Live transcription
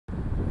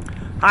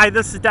Hi,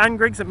 this is Don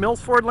Griggs at Mills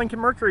Ford Lincoln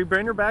Mercury,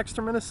 Brainerd,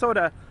 Baxter,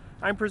 Minnesota.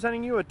 I'm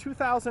presenting you a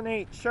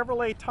 2008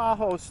 Chevrolet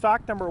Tahoe,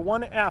 stock number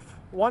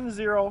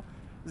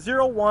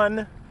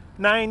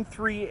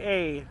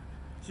 1F100193A.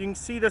 As you can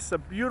see, this is a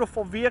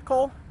beautiful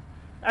vehicle,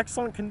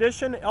 excellent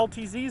condition.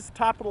 LTZ is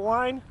top of the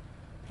line,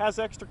 has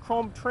extra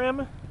chrome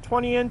trim,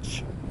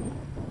 20-inch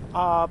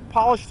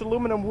polished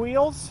aluminum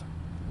wheels,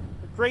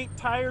 great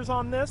tires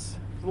on this.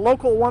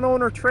 Local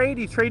one-owner trade.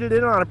 He traded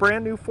in on a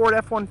brand new Ford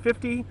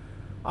F-150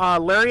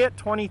 Lariat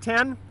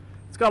 2010.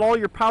 It's got all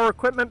your power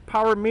equipment,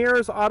 power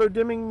mirrors, auto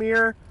dimming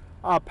mirror,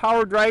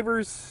 power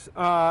drivers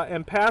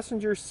and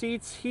passenger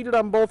seats, heated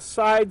on both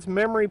sides,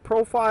 memory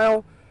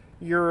profile,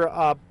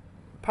 your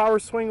power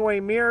swing-away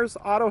mirrors,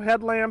 auto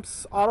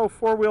headlamps, auto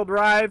four-wheel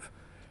drive.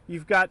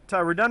 You've got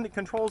redundant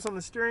controls on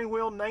the steering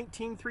wheel,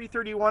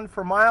 19,331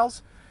 for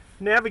miles.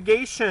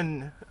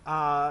 Navigation,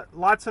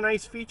 lots of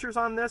nice features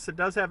on this. It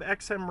does have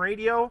XM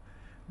radio,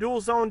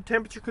 dual zone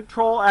temperature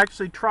control,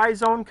 actually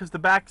tri-zone because the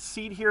back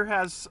seat here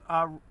has,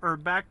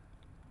 back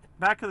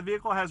of the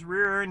vehicle has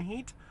rear air and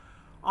heat.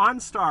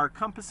 OnStar,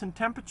 compass and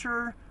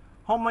temperature,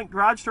 HomeLink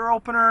garage door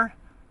opener,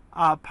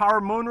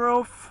 power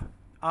moonroof.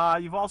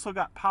 You've also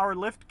got power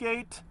lift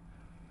gate,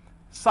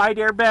 side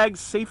airbags,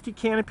 safety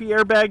canopy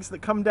airbags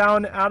that come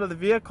down out of the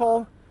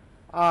vehicle.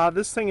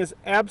 This thing is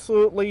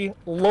absolutely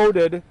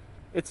loaded.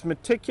 It's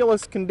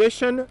meticulous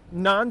condition,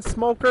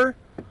 non-smoker.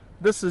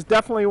 This is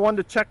definitely one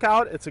to check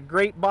out. It's a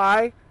great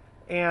buy,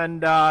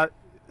 and it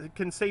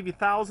can save you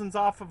thousands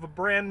off of a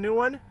brand new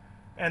one.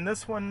 And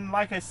this one,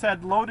 like I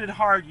said, loaded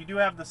hard. You do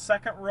have the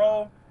second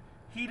row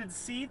heated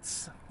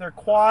seats. They're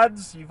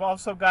quads. You've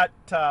also got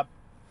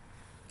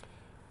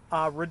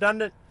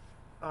redundant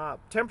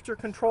temperature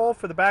control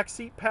for the back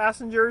seat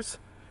passengers.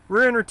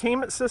 Rear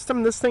entertainment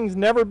system. This thing's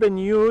never been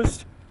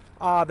used.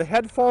 The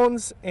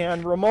headphones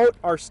and remote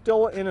are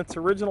still in its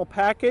original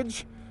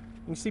package.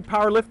 You can see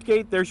power lift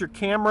gate. There's your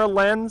camera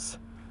lens.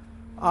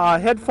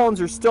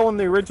 Headphones are still in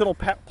the original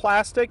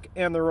plastic,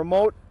 and the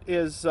remote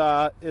is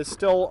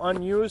still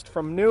unused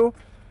from new.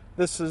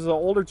 This is an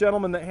older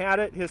gentleman that had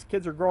it. His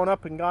kids are grown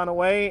up and gone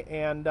away,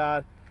 and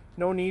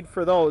no need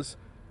for those.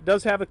 It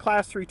does have a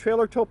Class 3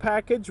 trailer tow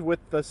package with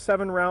the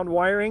 7-round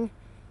wiring,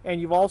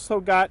 and you've also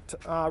got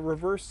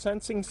reverse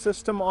sensing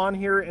system on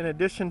here in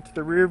addition to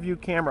the rear view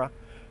camera.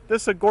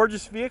 This is a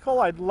gorgeous vehicle.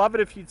 I'd love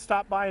it if you'd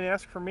stop by and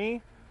ask for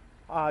me.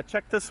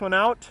 Check this one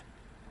out.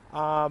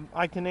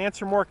 I can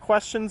answer more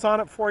questions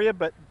on it for you,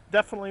 but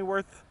definitely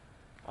worth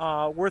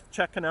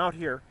checking out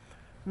here.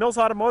 Mills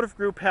Automotive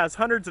Group has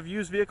hundreds of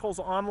used vehicles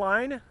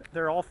online.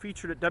 They're all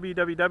featured at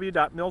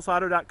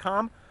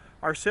www.millsauto.com.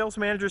 Our sales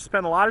managers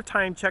spend a lot of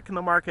time checking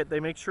the market. They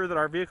make sure that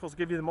our vehicles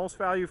give you the most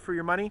value for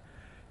your money.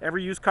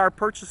 Every used car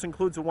purchase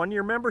includes a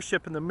 1-year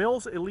membership in the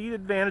Mills Elite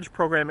Advantage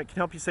program. It can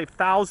help you save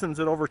thousands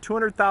at over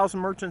 200,000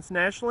 merchants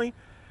nationally.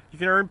 You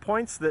can earn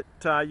points that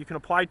you can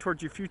apply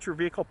towards your future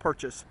vehicle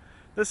purchase.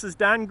 This is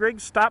Don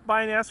Griggs. Stop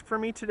by and ask for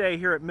me today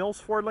here at Mills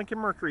Ford Lincoln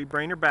Mercury,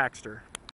 Brainerd, Baxter.